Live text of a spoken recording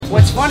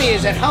what's funny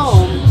is at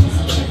home,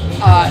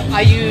 I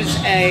use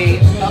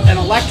an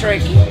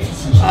electric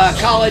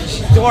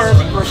college dorm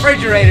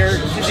refrigerator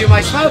to do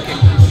my smoking.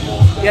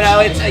 You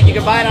know, you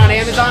can buy it on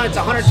Amazon. It's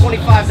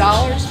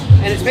 $125,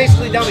 and it's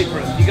basically dummy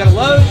proof. You go to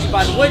Lowe's, you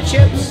buy the wood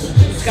chips.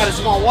 It's got a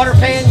small water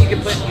pan. You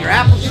can put your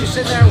apple juice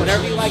in there,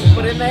 whatever you like to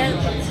put in there,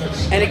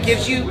 and it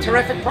gives you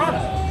terrific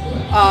product.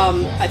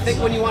 I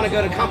think when you want to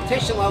go to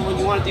competition level and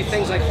you want to do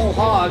things like whole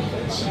hog,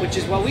 which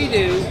is what we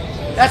do,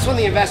 that's when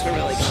the investment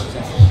really comes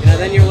in. You know,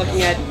 then you're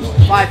looking at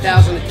 $5,000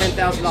 to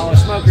 $10,000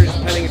 smokers,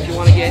 depending if you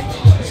want to get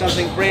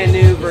something brand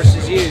new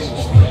versus used.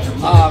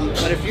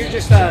 But if you're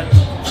just a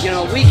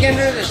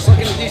weekender that's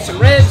looking to do some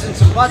ribs and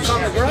some butts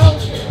on the grill,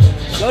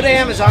 go to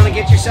Amazon and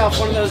get yourself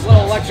one of those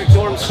little electric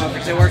dorm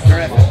smokers. They work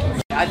terrific.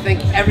 I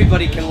think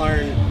everybody can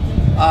learn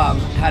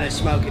how to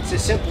smoke. It's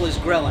as simple as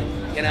grilling.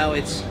 You know,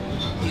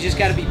 you just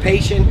got to be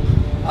patient.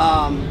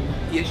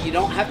 You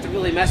don't have to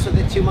really mess with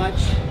it too much.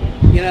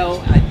 You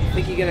know, I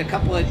think you get a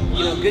couple of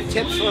good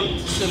tips from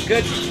some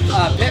good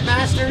pit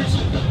masters,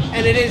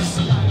 and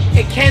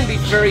it can be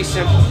very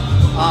simple.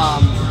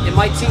 It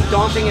might seem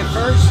daunting at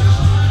first,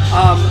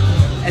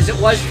 as it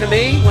was to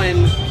me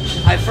when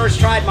I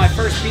first tried my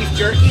first beef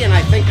jerky, and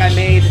I think I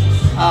made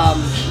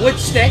wood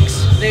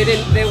sticks.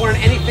 They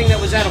weren't anything that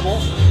was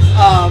edible.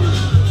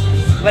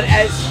 But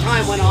as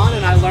time went on,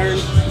 and I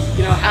learned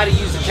how to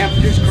use the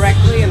temperatures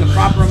correctly and the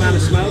proper amount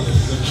of smoke,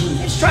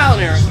 it's trial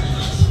and error.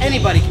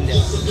 Anybody can do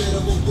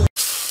it.